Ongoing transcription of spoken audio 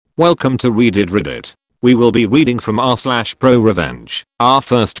Welcome to Read It Reddit. We will be reading from r/pro revenge. Our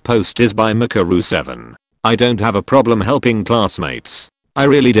first post is by Makaru7. I don't have a problem helping classmates. I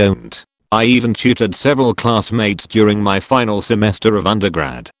really don't. I even tutored several classmates during my final semester of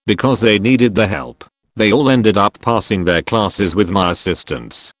undergrad because they needed the help. They all ended up passing their classes with my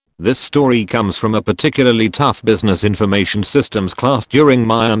assistance. This story comes from a particularly tough business information systems class during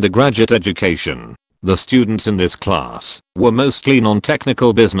my undergraduate education. The students in this class were mostly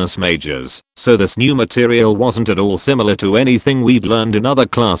non-technical business majors, so this new material wasn't at all similar to anything we'd learned in other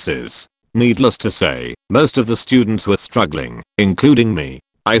classes. Needless to say, most of the students were struggling, including me.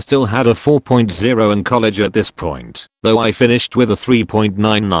 I still had a 4.0 in college at this point, though I finished with a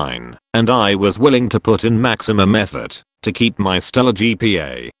 3.99, and I was willing to put in maximum effort to keep my stellar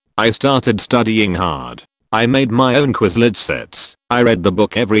GPA. I started studying hard. I made my own Quizlet sets. I read the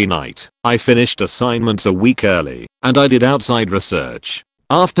book every night. I finished assignments a week early, and I did outside research.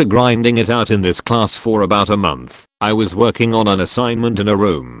 After grinding it out in this class for about a month, I was working on an assignment in a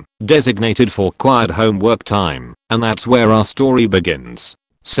room designated for quiet homework time, and that's where our story begins.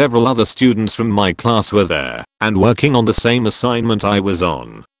 Several other students from my class were there and working on the same assignment I was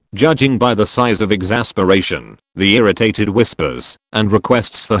on. Judging by the size of exasperation, the irritated whispers, and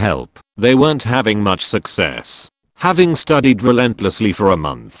requests for help, they weren't having much success. Having studied relentlessly for a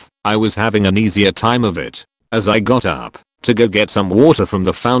month, I was having an easier time of it. As I got up to go get some water from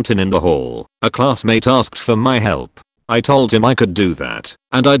the fountain in the hall, a classmate asked for my help. I told him I could do that,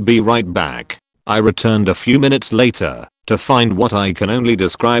 and I'd be right back. I returned a few minutes later to find what I can only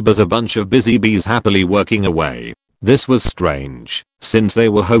describe as a bunch of busy bees happily working away. This was strange, since they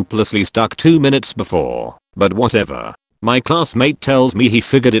were hopelessly stuck 2 minutes before, but whatever. My classmate tells me he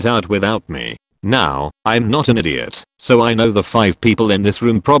figured it out without me. Now, I'm not an idiot, so I know the 5 people in this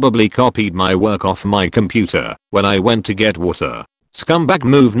room probably copied my work off my computer when I went to get water. Scumbag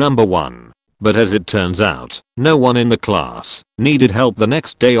move number 1. But as it turns out, no one in the class needed help the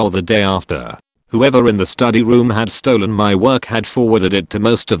next day or the day after. Whoever in the study room had stolen my work had forwarded it to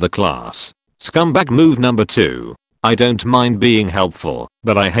most of the class. Scumbag move number 2. I don't mind being helpful,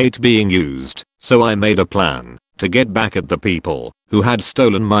 but I hate being used, so I made a plan to get back at the people who had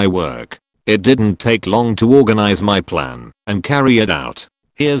stolen my work. It didn't take long to organize my plan and carry it out.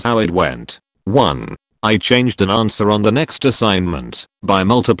 Here's how it went. 1. I changed an answer on the next assignment by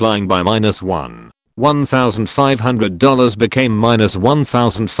multiplying by -1. $1,500 became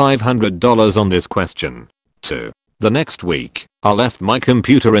 -$1,500 on this question. 2. The next week, I left my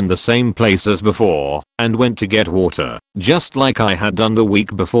computer in the same place as before and went to get water, just like I had done the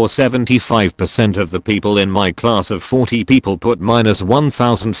week before. 75% of the people in my class of 40 people put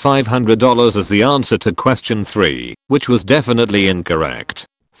 -$1,500 as the answer to question 3, which was definitely incorrect.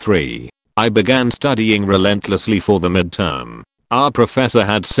 3. I began studying relentlessly for the midterm. Our professor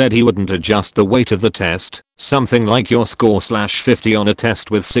had said he wouldn't adjust the weight of the test, something like your score /50 on a test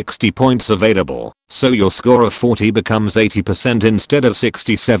with 60 points available, so your score of 40 becomes 80% instead of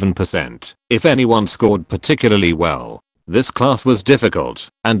 67% if anyone scored particularly well. This class was difficult,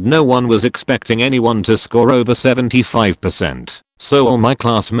 and no one was expecting anyone to score over 75%, so all my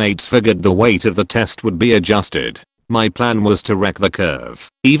classmates figured the weight of the test would be adjusted. My plan was to wreck the curve,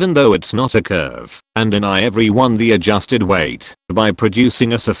 even though it's not a curve, and deny everyone the adjusted weight by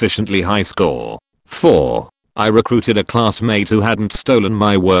producing a sufficiently high score. 4. I recruited a classmate who hadn't stolen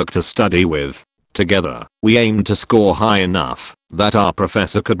my work to study with. Together, we aimed to score high enough that our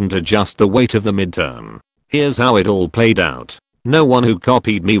professor couldn't adjust the weight of the midterm. Here's how it all played out. No one who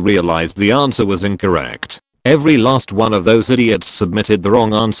copied me realized the answer was incorrect. Every last one of those idiots submitted the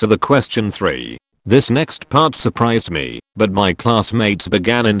wrong answer to question 3. This next part surprised me, but my classmates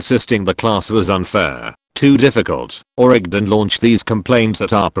began insisting the class was unfair, too difficult, or rigged, and launched these complaints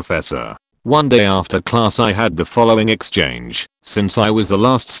at our professor. One day after class I had the following exchange, since I was the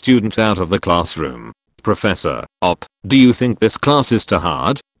last student out of the classroom. Professor, do you think this class is too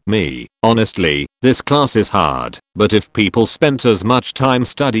hard? Me, honestly, this class is hard, but if people spent as much time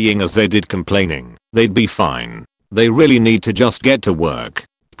studying as they did complaining, they'd be fine. They really need to just get to work.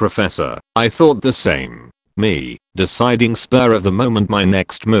 Professor, I thought the same. Me, deciding spur of the moment my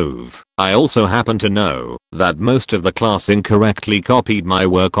next move. I also happen to know that most of the class incorrectly copied my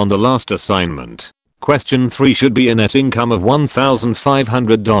work on the last assignment. Question 3 should be a net income of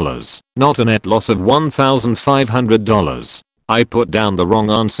 $1,500, not a net loss of $1,500. I put down the wrong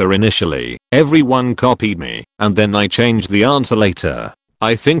answer initially. Everyone copied me, and then I changed the answer later.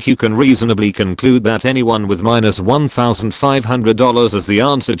 I think you can reasonably conclude that anyone with -$1,500 as the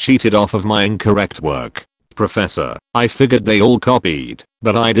answer cheated off of my incorrect work. Professor, I figured they all copied,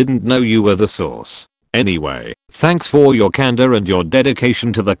 but I didn't know you were the source. Anyway, thanks for your candor and your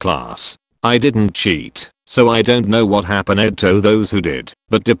dedication to the class. I didn't cheat, so I don't know what happened to those who did,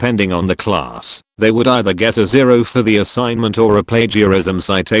 but depending on the class, they would either get a 0 for the assignment or a plagiarism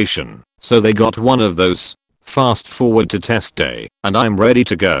citation, so they got one of those. Fast forward to test day, and I'm ready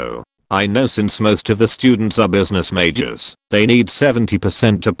to go. I know since most of the students are business majors, they need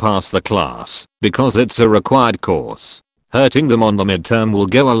 70% to pass the class, because it's a required course. Hurting them on the midterm will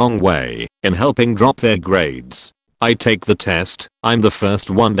go a long way in helping drop their grades. I take the test, I'm the first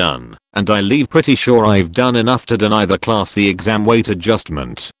one done, and I leave pretty sure I've done enough to deny the class the exam weight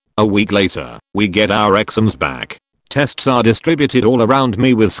adjustment. A week later, we get our exams back. Tests are distributed all around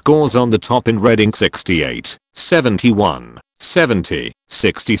me with scores on the top in red: 68, 71, 70,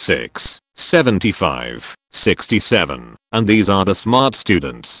 66, 75, 67, and these are the smart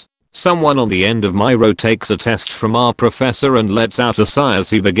students. Someone on the end of my row takes a test from our professor and lets out a sigh as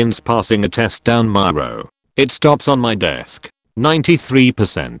he begins passing a test down my row. It stops on my desk.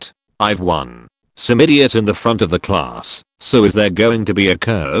 93%. I've won. Some idiot in the front of the class. So is there going to be a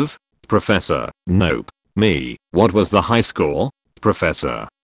curve? Professor. Nope. Me. What was the high score? Professor.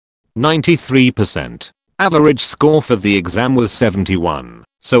 93%. Average score for the exam was 71.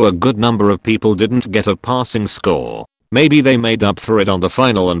 So a good number of people didn't get a passing score. Maybe they made up for it on the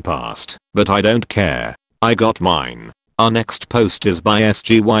final and passed, but I don't care. I got mine. Our next post is by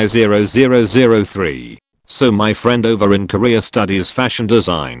SGY0003. So my friend over in Korea studies fashion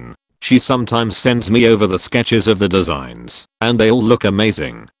design. She sometimes sends me over the sketches of the designs, and they all look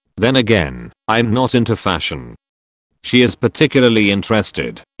amazing. Then again, I'm not into fashion. She is particularly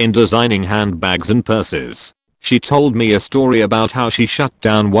interested in designing handbags and purses. She told me a story about how she shut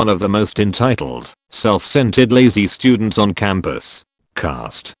down one of the most entitled, self-centered lazy students on campus.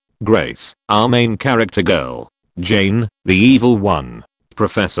 Cast: Grace, our main character girl. Jane, the evil one.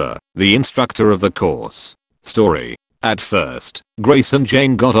 Professor, the instructor of the course. Story: at first, Grace and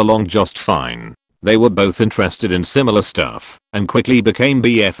Jane got along just fine. They were both interested in similar stuff and quickly became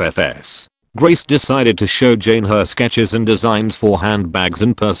BFFs. Grace decided to show Jane her sketches and designs for handbags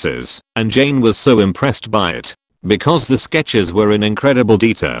and purses, and Jane was so impressed by it. Because the sketches were in incredible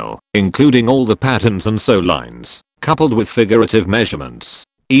detail, including all the patterns and sew lines, coupled with figurative measurements.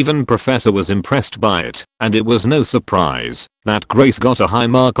 Even Professor was impressed by it, and it was no surprise that Grace got a high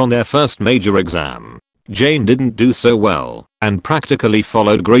mark on their first major exam. Jane didn't do so well, and practically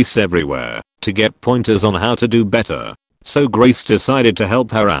followed Grace everywhere to get pointers on how to do better. So Grace decided to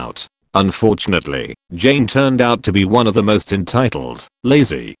help her out. Unfortunately, Jane turned out to be one of the most entitled,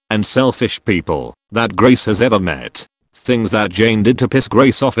 lazy, and selfish people that Grace has ever met. Things that Jane did to piss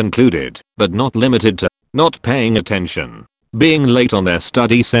Grace off included, but not limited to, not paying attention, being late on their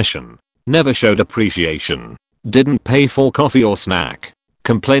study session, never showed appreciation, didn't pay for coffee or snack,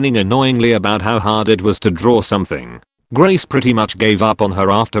 complaining annoyingly about how hard it was to draw something. Grace pretty much gave up on her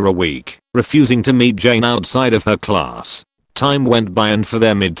after a week, refusing to meet Jane outside of her class. Time went by and for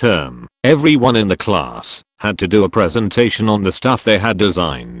their midterm, everyone in the class had to do a presentation on the stuff they had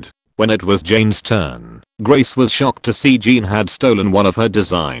designed. When it was Jane's turn, Grace was shocked to see Jane had stolen one of her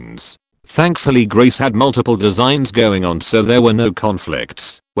designs. Thankfully Grace had multiple designs going on so there were no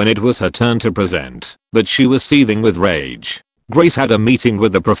conflicts when it was her turn to present, but she was seething with rage. Grace had a meeting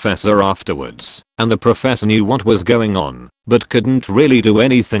with the professor afterwards, and the professor knew what was going on, but couldn't really do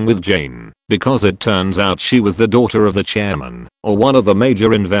anything with Jane, because it turns out she was the daughter of the chairman, or one of the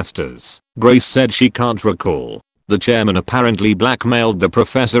major investors. Grace said she can't recall. The chairman apparently blackmailed the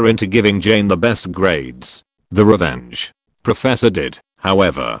professor into giving Jane the best grades. The revenge. Professor did,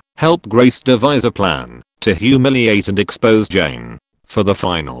 however, help Grace devise a plan to humiliate and expose Jane. For the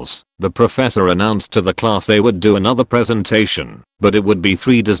finals, the professor announced to the class they would do another presentation, but it would be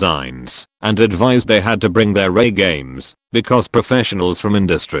 3 designs, and advised they had to bring their A games, because professionals from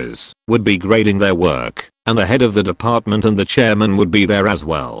industries would be grading their work, and the head of the department and the chairman would be there as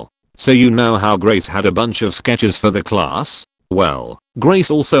well. So you know how Grace had a bunch of sketches for the class? Well,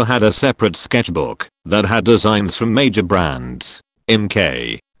 Grace also had a separate sketchbook that had designs from major brands.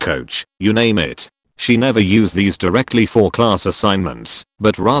 MK, Coach, you name it. She never used these directly for class assignments,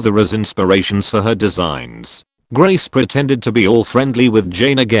 but rather as inspirations for her designs. Grace pretended to be all friendly with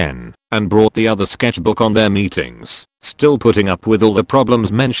Jane again, and brought the other sketchbook on their meetings, still putting up with all the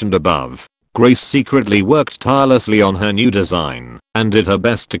problems mentioned above. Grace secretly worked tirelessly on her new design, and did her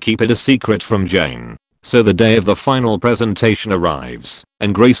best to keep it a secret from Jane. So the day of the final presentation arrives,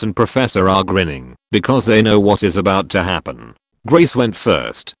 and Grace and Professor are grinning, because they know what is about to happen. Grace went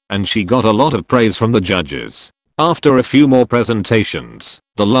first, and she got a lot of praise from the judges. After a few more presentations,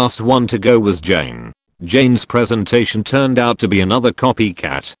 the last one to go was Jane. Jane's presentation turned out to be another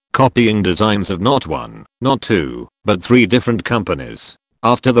copycat, copying designs of not one, not two, but 3 different companies.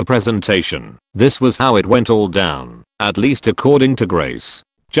 After the presentation, this was how it went all down, at least according to Grace.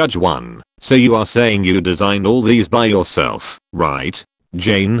 Judge 1. So you are saying you designed all these by yourself, right?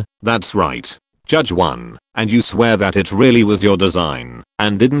 Jane, that's right. Judge 1. And you swear that it really was your design,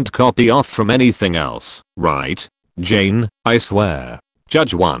 and didn't copy off from anything else, right? Jane, I swear.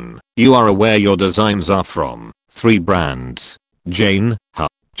 Judge 1. You are aware your designs are from 3 brands. Jane, huh?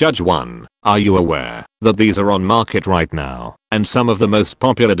 Judge 1. Are you aware that these are on market right now, and some of the most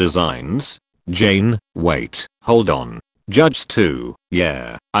popular designs? Jane, wait, hold on. Judge 2.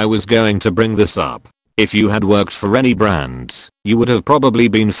 Yeah, I was going to bring this up. If you had worked for any brands, you would have probably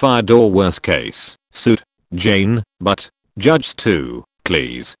been fired or worse case, sued. Jane, but. Judge 2.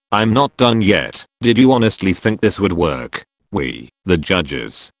 Please, I'm not done yet. Did you honestly think this would work? We, the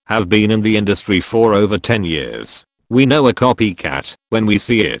judges, have been in the industry for over 10 years. We know a copycat when we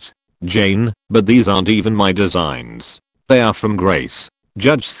see it. Jane, but these aren't even my designs. They are from Grace.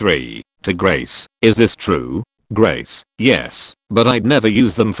 Judge 3. To Grace, is this true? Grace, yes, but I'd never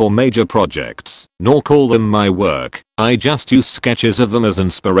use them for major projects, nor call them my work. I just use sketches of them as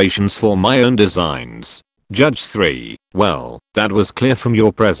inspirations for my own designs. Judge 3. Well, that was clear from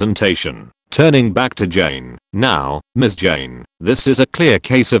your presentation. Turning back to Jane. Now, Ms. Jane, this is a clear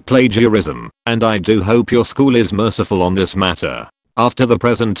case of plagiarism, and I do hope your school is merciful on this matter. After the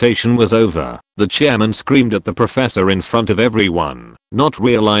presentation was over, the chairman screamed at the professor in front of everyone, not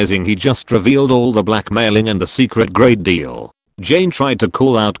realizing he just revealed all the blackmailing and the secret grade deal. Jane tried to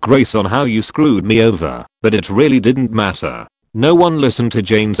call out Grace on how you screwed me over, but it really didn't matter. No one listened to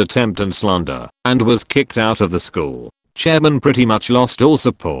Jane's attempt and slander, and was kicked out of the school. Chairman pretty much lost all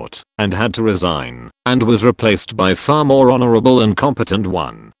support, and had to resign, and was replaced by far more honorable and competent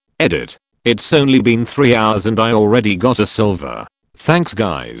one. Edit. It's only been 3 hours and I already got a silver. Thanks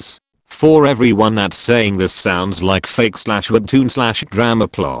guys. For everyone that's saying this sounds like fake /webtoon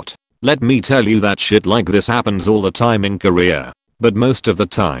 /drama plot. Let me tell you that shit like this happens all the time in Korea. But most of the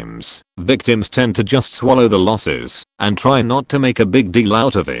times, victims tend to just swallow the losses and try not to make a big deal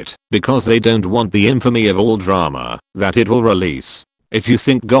out of it because they don't want the infamy of all drama that it will release. If you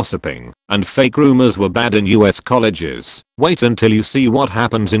think gossiping and fake rumors were bad in US colleges, wait until you see what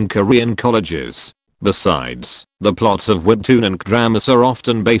happens in Korean colleges. Besides, the plots of webtoon and dramas are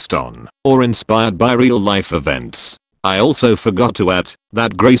often based on or inspired by real life events. I also forgot to add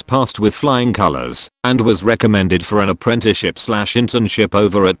that Grace passed with flying colors and was recommended for an apprenticeship/internship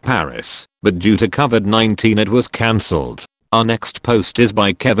over at Paris, but due to COVID-19 it was cancelled. Our next post is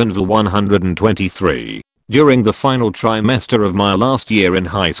by Kevinville123. During the final trimester of my last year in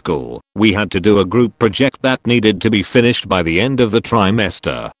high school, we had to do a group project that needed to be finished by the end of the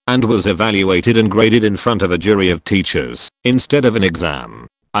trimester and was evaluated and graded in front of a jury of teachers instead of an exam.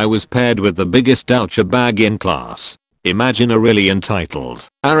 I was paired with the biggest douchebag in class. Imagine a really entitled,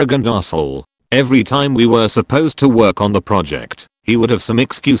 arrogant asshole. Every time we were supposed to work on the project, he would have some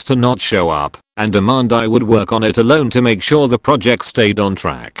excuse to not show up and demand I would work on it alone to make sure the project stayed on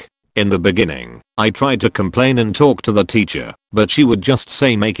track. In the beginning, I tried to complain and talk to the teacher, but she would just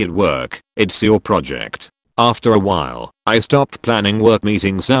say make it work, it's your project. After a while, I stopped planning work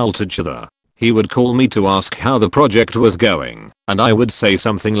meetings altogether. He would call me to ask how the project was going, and I would say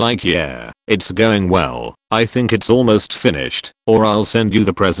something like yeah, it's going well, I think it's almost finished, or I'll send you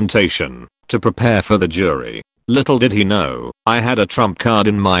the presentation to prepare for the jury. Little did he know, I had a trump card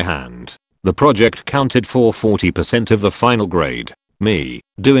in my hand. The project counted for 40% of the final grade. Me,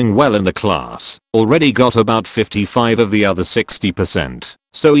 doing well in the class, already got about 55 of the other 60%,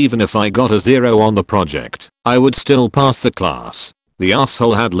 so even if I got a 0 on the project, I would still pass the class. The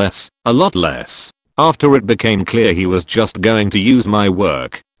asshole had less, a lot less. After it became clear he was just going to use my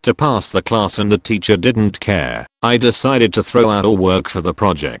work to pass the class and the teacher didn't care, I decided to throw out all work for the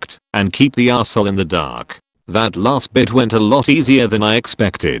project and keep the asshole in the dark. That last bit went a lot easier than I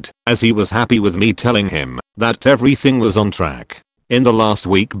expected, as he was happy with me telling him that everything was on track. In the last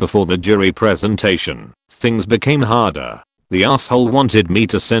week before the jury presentation, things became harder. The asshole wanted me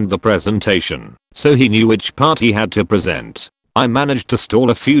to send the presentation, so he knew which part he had to present. I managed to stall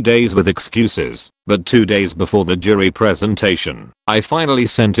a few days with excuses, but 2 days before the jury presentation, I finally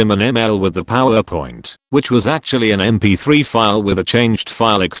sent him an email with the PowerPoint, which was actually an MP3 file with a changed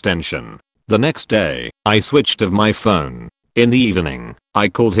file extension. The next day, I switched off my phone. In the evening, I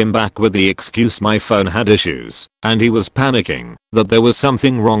called him back with the excuse my phone had issues, and he was panicking that there was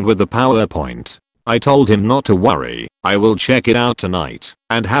something wrong with the PowerPoint. I told him not to worry, I will check it out tonight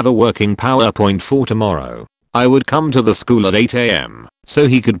and have a working PowerPoint for tomorrow. I would come to the school at 8 am so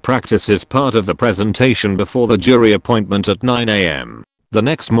he could practice his part of the presentation before the jury appointment at 9 am. The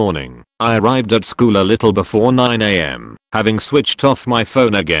next morning, I arrived at school a little before 9 am, having switched off my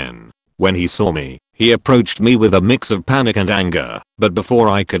phone again. When he saw me, he approached me with a mix of panic and anger, but before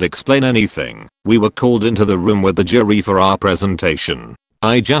I could explain anything, we were called into the room with the jury for our presentation.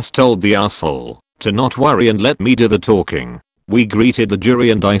 I just told the asshole to not worry and let me do the talking. We greeted the jury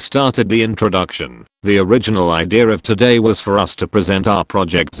and I started the introduction. The original idea of today was for us to present our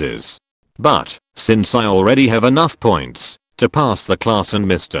projects. But, since I already have enough points to pass the class and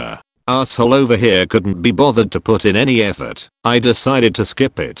Mr. Asshole over here couldn't be bothered to put in any effort, I decided to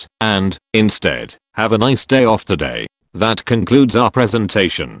skip it and, instead, have a nice day off today. That concludes our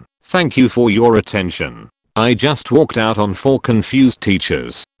presentation. Thank you for your attention. I just walked out on 4 confused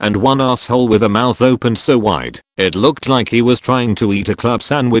teachers and one asshole with a mouth opened so wide it looked like he was trying to eat a club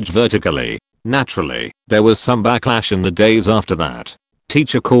sandwich vertically. Naturally, there was some backlash in the days after that.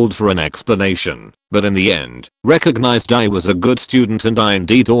 Teacher called for an explanation, but in the end, recognized I was a good student and I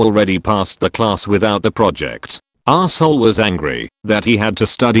indeed already passed the class without the project. Arsehole was angry that he had to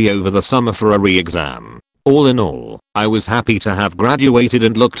study over the summer for a re-exam. All in all, I was happy to have graduated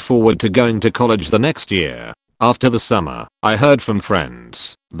and looked forward to going to college the next year. After the summer, I heard from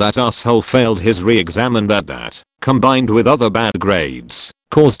friends that Arsehole failed his re-exam and that, combined with other bad grades,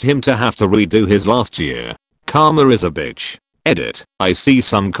 caused him to have to redo his last year. Karma is a bitch. Edit. I see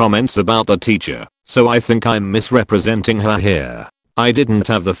some comments about the teacher, so I think I'm misrepresenting her here. I didn't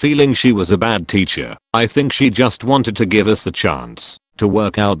have the feeling she was a bad teacher. I think she just wanted to give us the chance to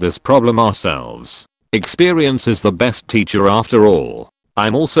work out this problem ourselves. Experience is the best teacher after all.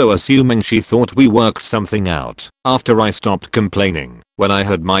 I'm also assuming she thought we worked something out after I stopped complaining when I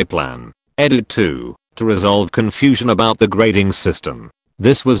had my plan. Edit 2. To resolve confusion about the grading system.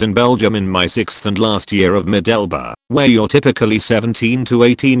 This was in Belgium in my 6th and last year of Middelba, where you're typically 17 to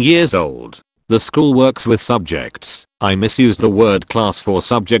 18 years old. The school works with subjects. I misuse the word class for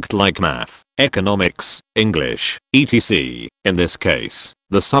subject like math, economics, English, etc. In this case,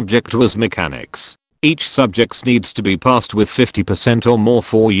 the subject was mechanics. Each subject needs to be passed with 50% or more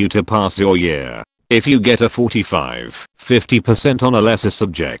for you to pass your year. If you get a 45-50% on a lesser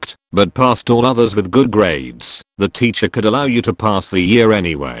subject, but passed all others with good grades, the teacher could allow you to pass the year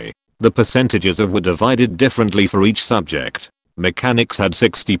anyway. The percentages were divided differently for each subject. Mechanics had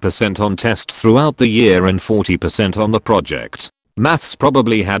 60% on tests throughout the year and 40% on the project. Maths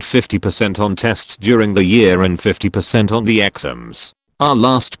probably had 50% on tests during the year and 50% on the exams. Our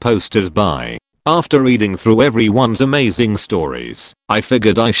last post is by. After reading through everyone's amazing stories, I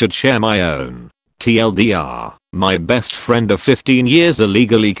figured I should share my own. TLDR, my best friend of 15 years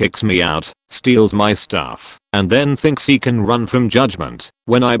illegally kicks me out, steals my stuff, and then thinks he can run from judgment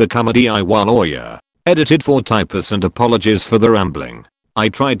when I become a DIY lawyer. Edited for typos and apologies for the rambling. I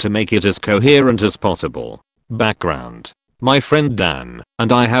tried to make it as coherent as possible. Background. My friend Dan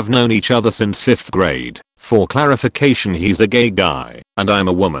and I have known each other since 5th grade. For clarification, he's a gay guy and I'm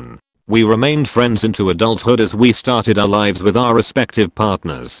a woman. We remained friends into adulthood as we started our lives with our respective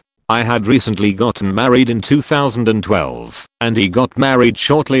partners. I had recently gotten married in 2012, and he got married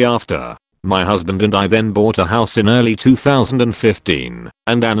shortly after. My husband and I then bought a house in early 2015,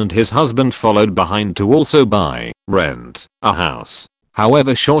 and Dan and his husband followed behind to also rent a house.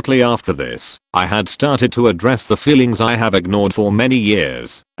 However, shortly after this, I had started to address the feelings I have ignored for many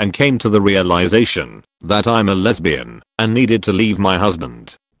years, and came to the realization that I'm a lesbian and needed to leave my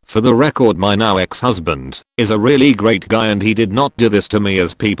husband. For the record, my now ex-husband is a really great guy and he did not do this to me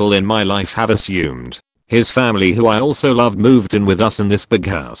as people in my life have assumed. His family, who I also loved, moved in with us in this big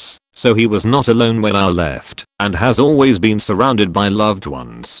house, so he was not alone when I left and has always been surrounded by loved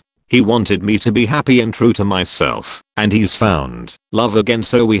ones. He wanted me to be happy and true to myself, and he's found love again,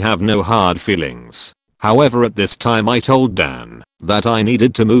 so we have no hard feelings. However, at this time I told Dan that I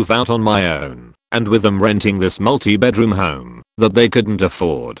needed to move out on my own, and with them renting this multi-bedroom home that they couldn't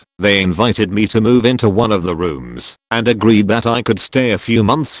afford, they invited me to move into one of the rooms and agreed that I could stay a few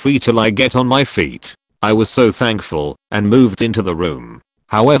months free till I get on my feet. I was so thankful and moved into the room.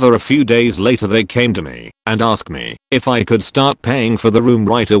 However, a few days later they came to me and asked me if I could start paying for the room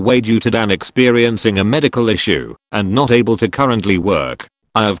right away due to Dan experiencing a medical issue and not able to currently work.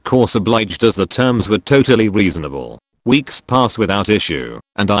 I of course obliged as the terms were totally reasonable. Weeks passed without issue,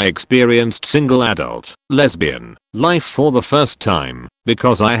 and I experienced single adult, lesbian, life for the first time,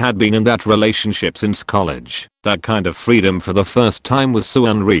 because I had been in that relationship since college. That kind of freedom for the first time was so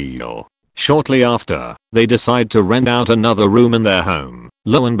unreal.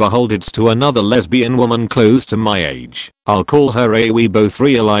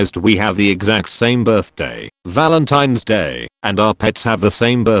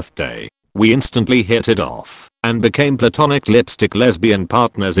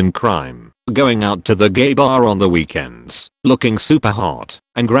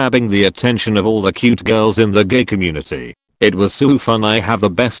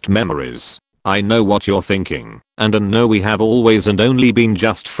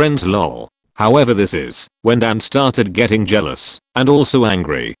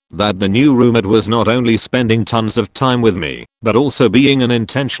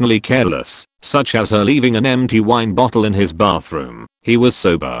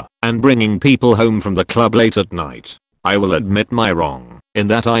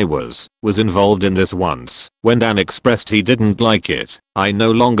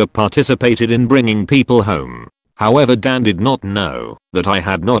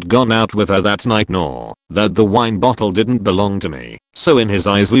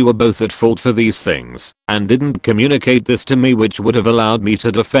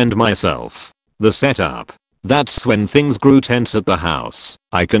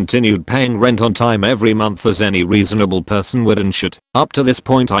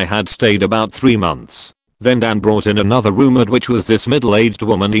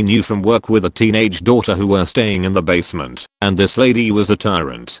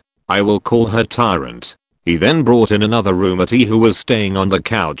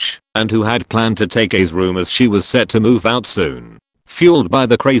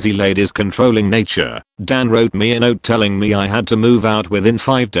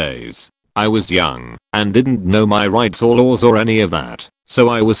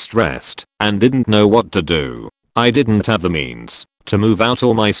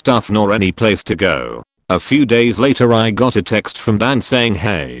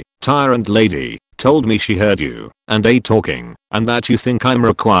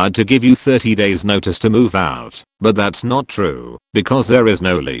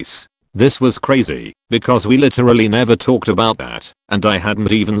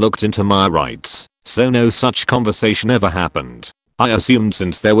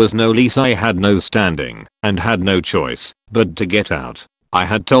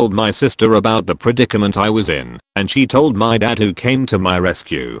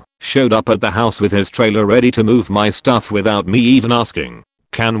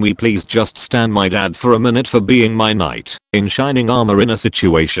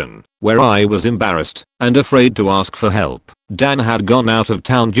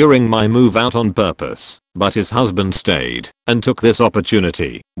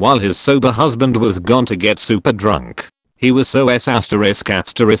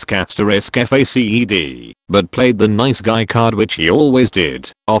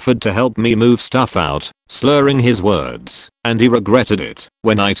 offered to help me move stuff out, slurring his words, and he regretted it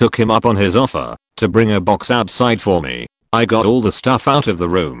when I took him up on his offer to bring a box outside for me. I got all the stuff out of the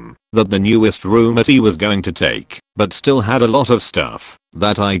room that the newest roommate was going to take, but still had a lot of stuff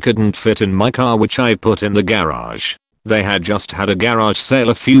that I couldn't fit in my car, which I put in the garage. They had just had a garage sale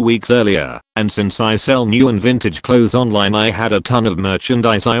a few weeks earlier, and since I sell new and vintage clothes online, I had a ton of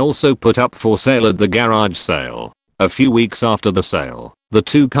merchandise I also put up for sale at the garage sale. A few weeks after the sale, the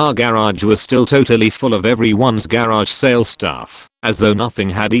 2-car garage was still totally full of everyone's garage sale stuff, as though nothing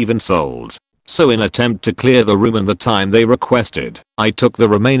had even sold. So in attempt to clear the room in the time they requested, I took the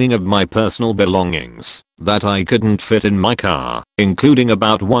remaining of my personal belongings that I couldn't fit in my car, including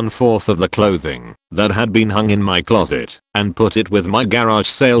about 1/4 of the clothing that had been hung in my closet, and put it with my garage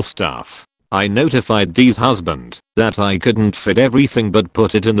sale stuff. I notified Dee's husband that I couldn't fit everything but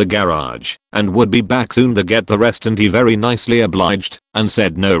put it in the garage and would be back soon to get the rest, and he very nicely obliged and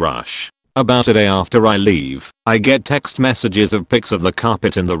said no rush. About a day after I leave, I get text messages of pics of the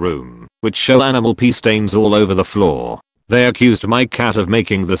carpet in the room, which show animal pee stains all over the floor. They accused my cat of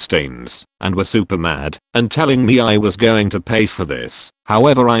making the stains and were super mad and telling me I was going to pay for this.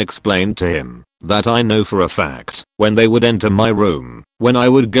 However, I explained to him that I know for a fact when they would enter my room, when I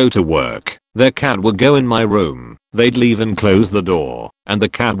would go to work, their cat would go in my room, they'd leave and close the door, and the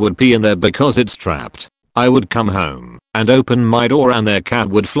cat would pee in there because it's trapped. I would come home and open my door and their cat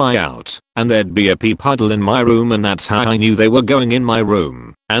would fly out, and there'd be a pee puddle in my room, and that's how I knew they were going in my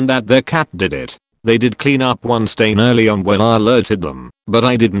room and that their cat did it. They did clean up one stain early on when I alerted them, but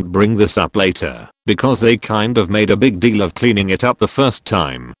I didn't bring this up later because they kind of made a big deal of cleaning it up the first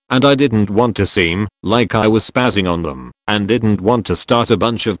time, and I didn't want to seem like I was spazzing on them and didn't want to start a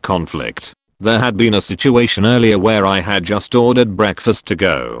bunch of conflict. There had been a situation earlier where I had just ordered breakfast to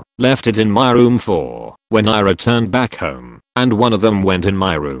go, left it in my room for when I returned back home, and one of them went in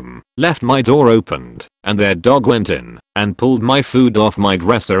my room, left my door opened, and their dog went in and pulled my food off my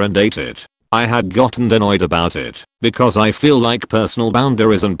dresser and ate it. I had gotten annoyed about it because I feel like personal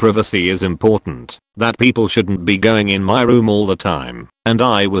boundaries and privacy is important, that people shouldn't be going in my room all the time, and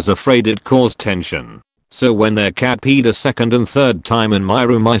I was afraid it caused tension. So when their cat peed a second and third time in my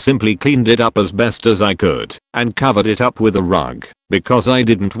room, I simply cleaned it up as best as I could and covered it up with a rug because I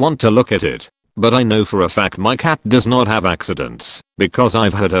didn't want to look at it. But I know for a fact my cat does not have accidents because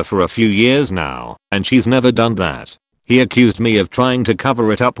I've had her for a few years now and she's never done that. He accused me of trying to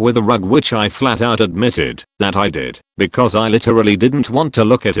cover it up with a rug, which I flat out admitted that I did because I literally didn't want to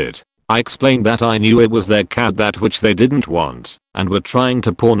look at it. I explained that I knew it was their cat, that which they didn't want and were trying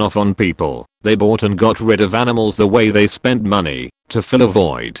to pawn off on people. They bought and got rid of animals the way they spent money to fill a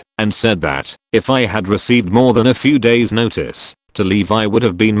void, and said that if I had received more than a few days notice to leave, I would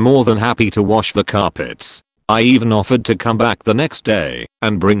have been more than happy to wash the carpets. I even offered to come back the next day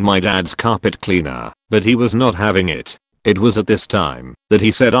and bring my dad's carpet cleaner, but he was not having it. It was at this time that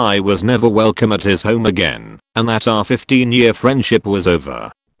he said I was never welcome at his home again and that our 15-year friendship was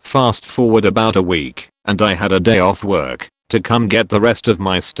over. Fast forward about a week and I had a day off work to come get the rest of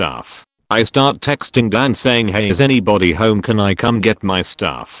my stuff. I start texting Dan saying, hey, is anybody home, can I come get my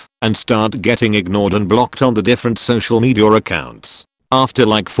stuff, and start getting ignored and blocked on the different social media accounts. After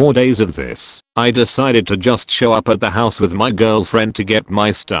like 4 days of this, I decided to just show up at the house with my girlfriend to get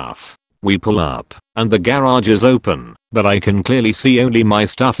my stuff. We pull up and the garage is open, but I can clearly see only my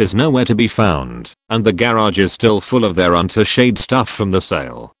stuff is nowhere to be found, and the garage is still full of their unshade stuff from the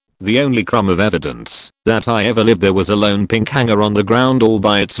sale. The only crumb of evidence that I ever lived there was a lone pink hanger on the ground all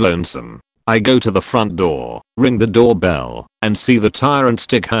by its lonesome. I go to the front door, ring the doorbell, and see the tyrant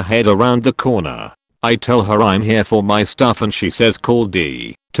stick her head around the corner. I tell her I'm here for my stuff and she says call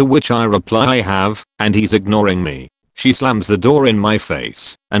D, to which I reply I have, and he's ignoring me. She slams the door in my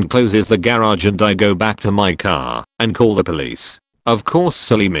face and closes the garage, and I go back to my car and call the police. Of course,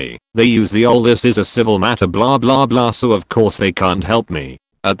 silly me, they use the "all this is a civil matter blah blah blah," so of course they can't help me.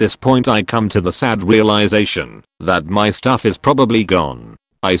 At this point I come to the sad realization that my stuff is probably gone.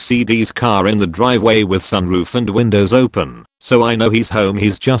 I see D's car in the driveway with sunroof and windows open, so I know he's home.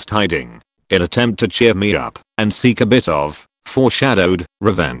 He's just hiding. In attempt to cheer me up and seek a bit of foreshadowed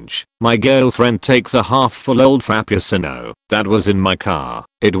revenge, my girlfriend takes a half-full old Frappuccino that was in my car.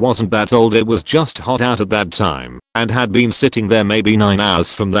 It wasn't that old, it was just hot out at that time and had been sitting there maybe 9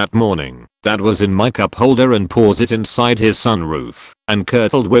 hours from that morning. That was in my cup holder, and pours it inside his sunroof, and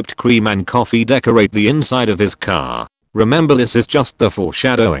curdled whipped cream and coffee decorate the inside of his car. Remember, this is just the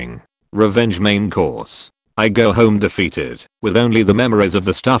foreshadowing. Revenge main course. I go home defeated, with only the memories of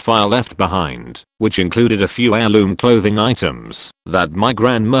the stuff I left behind, which included a few heirloom clothing items that my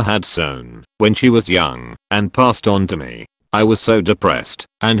grandma had sewn when she was young and passed on to me. I was so depressed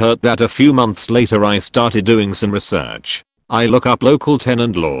and hurt that a few months later I started doing some research. I look up local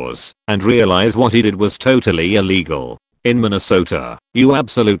tenant laws and realize what he did was totally illegal. In Minnesota, you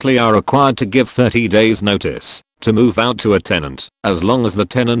absolutely are required to give 30 days notice to move out to a tenant, as long as the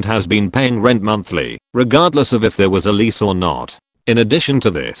tenant has been paying rent monthly, regardless of if there was a lease or not. In addition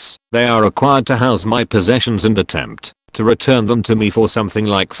to this, they are required to house my possessions and attempt to return them to me for something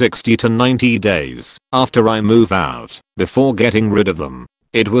like 60 to 90 days after I move out, before getting rid of them.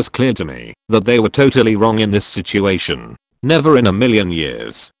 It was clear to me that they were totally wrong in this situation. Never in a million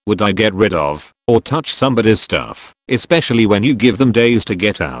years would I get rid of or touch somebody's stuff, especially when you give them days to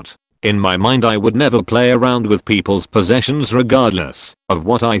get out. In my mind, I would never play around with people's possessions regardless of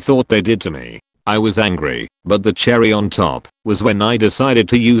what I thought they did to me. I was angry, but the cherry on top was when I decided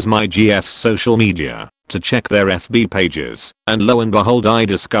to use my GF's social media to check their FB pages, and lo and behold I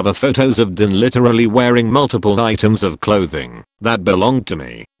discover photos of Dan literally wearing multiple items of clothing that belonged to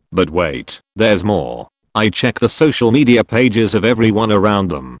me. But wait, there's more. I check the social media pages of everyone around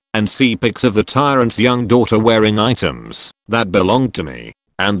them and see pics of the tyrant's young daughter wearing items that belonged to me.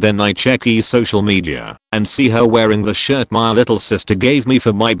 And then I check his social media and see her wearing the shirt my little sister gave me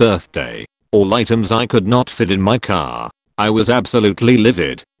for my birthday. All items I could not fit in my car. I was absolutely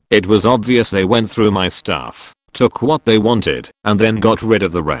livid. It was obvious they went through my stuff, took what they wanted, and then got rid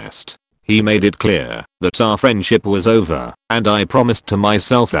of the rest. He made it clear that our friendship was over, and I promised to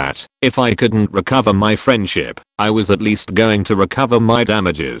myself that if I couldn't recover my friendship, I was at least going to recover my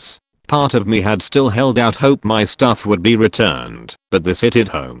damages. Part of me had still held out hope my stuff would be returned, but this hit it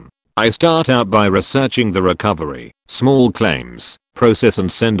home. I start out by researching the recovery, small claims, process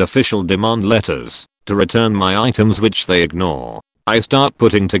and send official demand letters to return my items, which they ignore. I start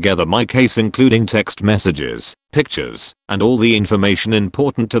putting together my case, including text messages, pictures, and all the information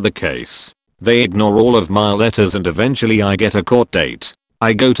important to the case. They ignore all of my letters and eventually I get a court date.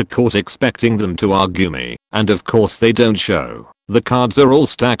 I go to court expecting them to argue me, and of course they don't show. The cards are all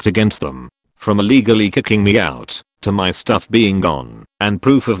stacked against them. From illegally kicking me out, to my stuff being gone, and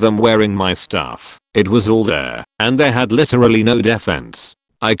proof of them wearing my stuff. It was all there, and they had literally no defense.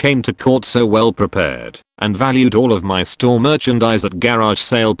 I came to court so well prepared, and valued all of my store merchandise at garage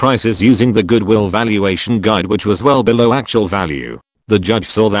sale prices using the Goodwill valuation guide, which was well below actual value. The judge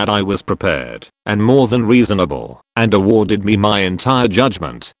saw that I was prepared, and more than reasonable, and awarded me my entire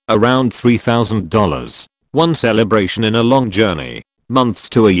judgment, around $3,000. One celebration in a long journey. Months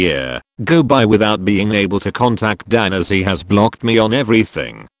to a year go by without being able to contact Dan as he has blocked me on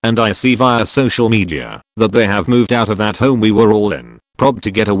everything, and I see via social media that they have moved out of that home we were all in, probably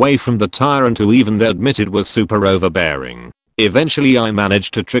to get away from the tyrant who even they admitted was super overbearing. Eventually I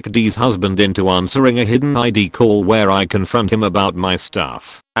managed to trick Dee's husband into answering a hidden ID call where I confront him about my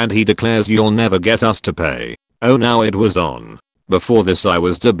stuff, and he declares, "You'll never get us to pay." Oh, now it was on. Before this I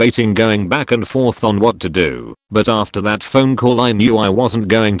was debating going back and forth on what to do, but after that phone call I knew I wasn't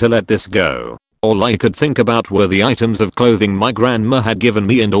going to let this go. All I could think about were the items of clothing my grandma had given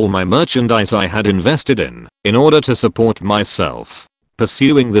me and all my merchandise I had invested in order to support myself.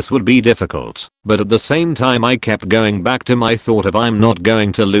 Pursuing this would be difficult, but at the same time I kept going back to my thought of I'm not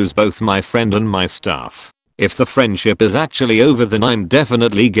going to lose both my friend and my stuff. If the friendship is actually over, then I'm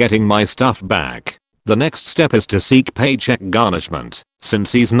definitely getting my stuff back. The next step is to seek paycheck garnishment,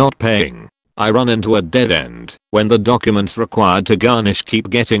 since he's not paying. I run into a dead end when the documents required to garnish keep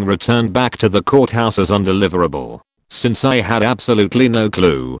getting returned back to the courthouse as undeliverable. Since I had absolutely no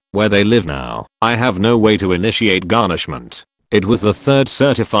clue where they live now, I have no way to initiate garnishment. It was the third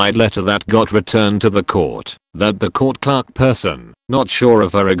certified letter that got returned to the court that the court clerk person, not sure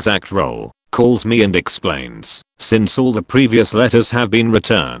of her exact role, calls me and explains, since all the previous letters have been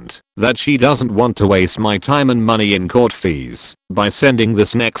returned, that she doesn't want to waste my time and money in court fees by sending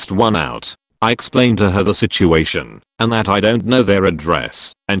this next one out. I explained to her the situation and that I don't know their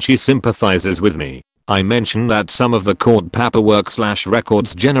address, and she sympathizes with me. I mention that some of the court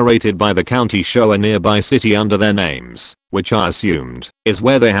paperwork/records generated by the county show a nearby city under their names, which I assumed is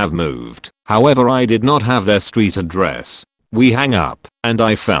where they have moved. However, I did not have their street address. We hang up, and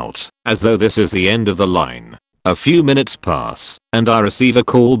I felt as though this is the end of the line. A few minutes pass, and I receive a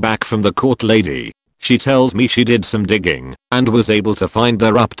call back from the court lady. She tells me she did some digging and was able to find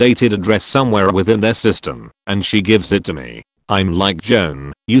their updated address somewhere within their system, and she gives it to me. I'm like,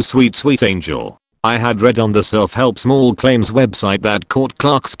 "Joan, you sweet angel." I had read on the self-help small claims website that court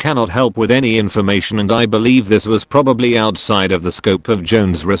clerks cannot help with any information, and I believe this was probably outside of the scope of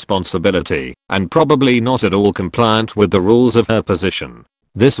Joan's responsibility and probably not at all compliant with the rules of her position.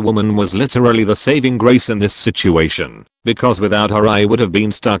 This woman was literally the saving grace in this situation, because without her I would have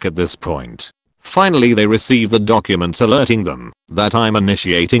been stuck at this point. Finally they receive the documents alerting them that I'm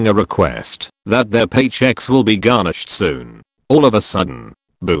initiating a request that their paychecks will be garnished soon. All of a sudden,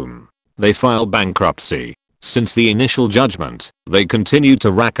 boom. They file bankruptcy. Since the initial judgment, they continued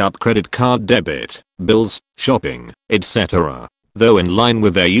to rack up credit card debit, bills, shopping, etc. Though in line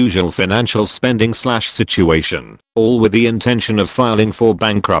with their usual financial spending/situation, all with the intention of filing for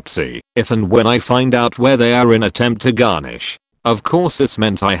bankruptcy if and when I find out where they are in attempt to garnish. Of course this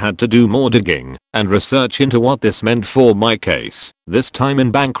meant I had to do more digging and research into what this meant for my case, this time in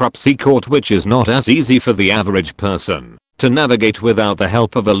bankruptcy court, which is not as easy for the average person to navigate without the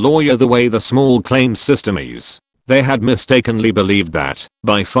help of a lawyer the way the small claims system is. They had mistakenly believed that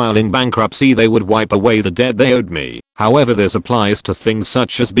by filing bankruptcy they would wipe away the debt they owed me. However, this applies to things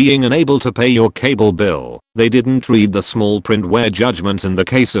such as being unable to pay your cable bill. They didn't read the small print where judgments in the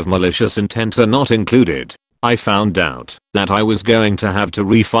case of malicious intent are not included. I found out that I was going to have to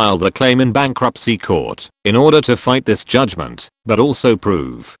refile the claim in bankruptcy court in order to fight this judgment, but also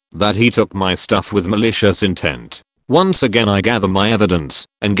prove that he took my stuff with malicious intent. Once again I gather my evidence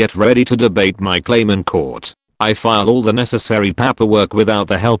and get ready to debate my claim in court. I file all the necessary paperwork without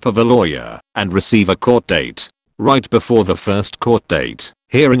the help of a lawyer and receive a court date. Right before the first court date,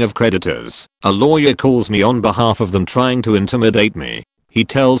 hearing of creditors, a lawyer calls me on behalf of them trying to intimidate me. He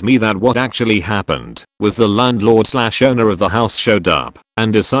tells me that what actually happened was the landlord/owner of the house showed up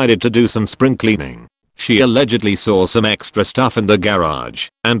and decided to do some spring cleaning. She allegedly saw some extra stuff in the garage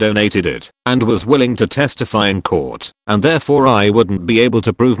and donated it and was willing to testify in court, and therefore I wouldn't be able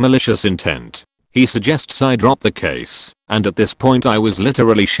to prove malicious intent. He suggests I drop the case, and at this point I was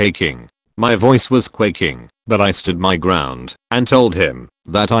literally shaking. My voice was quaking, but I stood my ground and told him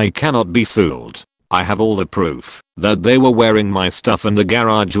that I cannot be fooled. I have all the proof that they were wearing my stuff and the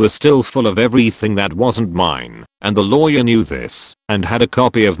garage was still full of everything that wasn't mine, and the lawyer knew this and had a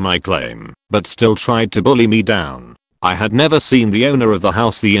copy of my claim, but still tried to bully me down. I had never seen the owner of the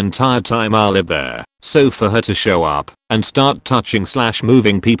house the entire time I lived there, so for her to show up and start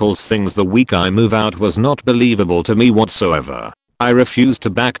touching/moving people's things the week I move out was not believable to me whatsoever. I refused to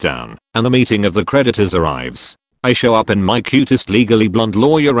back down, and the meeting of the creditors arrives. I show up in my cutest legally blonde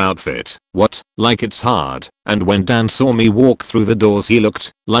lawyer outfit. What? Like it's hard. And when Dan saw me walk through the doors he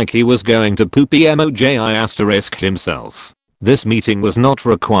looked like he was going to poop emoji himself. This meeting was not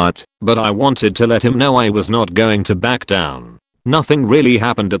required, but I wanted to let him know I was not going to back down. Nothing really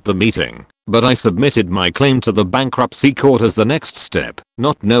happened at the meeting, but I submitted my claim to the bankruptcy court as the next step,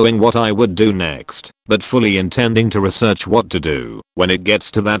 not knowing what I would do next, but fully intending to research what to do when it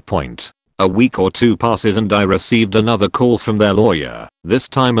gets to that point. A week or two passes and I received another call from their lawyer, this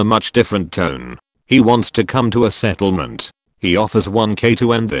time a much different tone. He wants to come to a settlement. He offers $1,000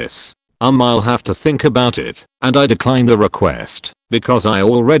 to end this. I'll have to think about it, and I declined the request because I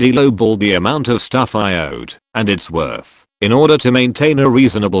already lowballed the amount of stuff I owed and its worth in order to maintain a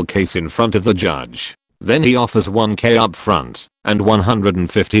reasonable case in front of the judge. Then he offers $1,000 upfront and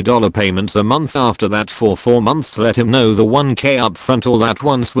 $150 payments a month after that for 4 months. Let him know the $1,000 upfront all at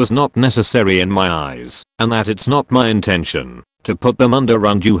once was not necessary in my eyes, and that it's not my intention to put them under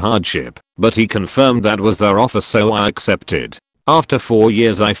undue hardship, but he confirmed that was their offer, so I accepted. After 4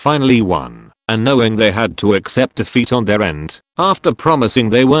 years I finally won, and knowing they had to accept defeat on their end, after promising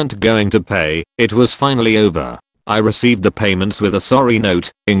they weren't going to pay, it was finally over. I received the payments with a sorry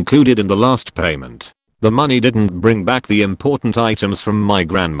note included in the last payment. The money didn't bring back the important items from my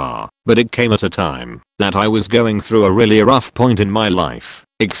grandma, but it came at a time that I was going through a really rough point in my life,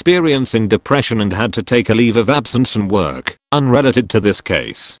 experiencing depression and had to take a leave of absence from work, unrelated to this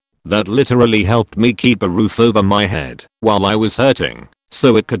case. That literally helped me keep a roof over my head while I was hurting,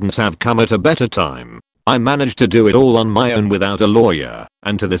 so it couldn't have come at a better time. I managed to do it all on my own without a lawyer,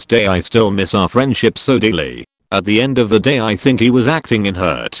 and to this day I still miss our friendship so dearly. At the end of the day I think he was acting in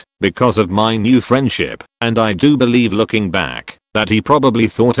hurt because of my new friendship, and I do believe looking back that he probably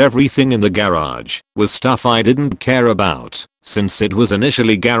thought everything in the garage was stuff I didn't care about, since it was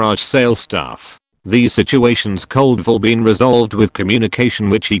initially garage sale stuff. These situations could have been resolved with communication,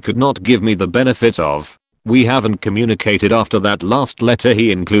 which he could not give me the benefit of. We haven't communicated after that last letter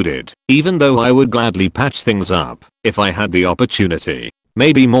he included, even though I would gladly patch things up if I had the opportunity.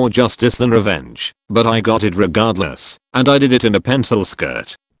 Maybe more justice than revenge, but I got it regardless, and I did it in a pencil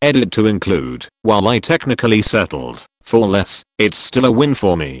skirt. Edit to include, while I technically settled for less, it's still a win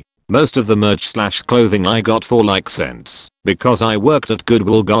for me. Most of the merch/clothing I got for like cents because I worked at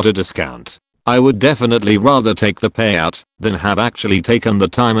Goodwill got a discount. I would definitely rather take the payout than have actually taken the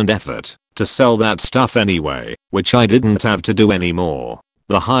time and effort to sell that stuff anyway, which I didn't have to do anymore.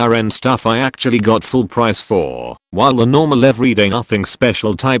 The higher end stuff I actually got full price for, while the normal everyday nothing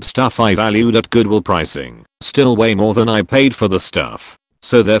special type stuff I valued at Goodwill pricing, still way more than I paid for the stuff.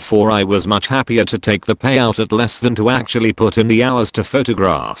 So therefore I was much happier to take the payout at less than to actually put in the hours to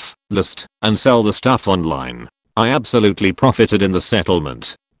photograph, list, and sell the stuff online. I absolutely profited in the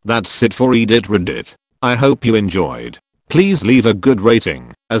settlement. That's it for Edit Reddit. I hope you enjoyed. Please leave a good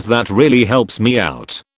rating, as that really helps me out.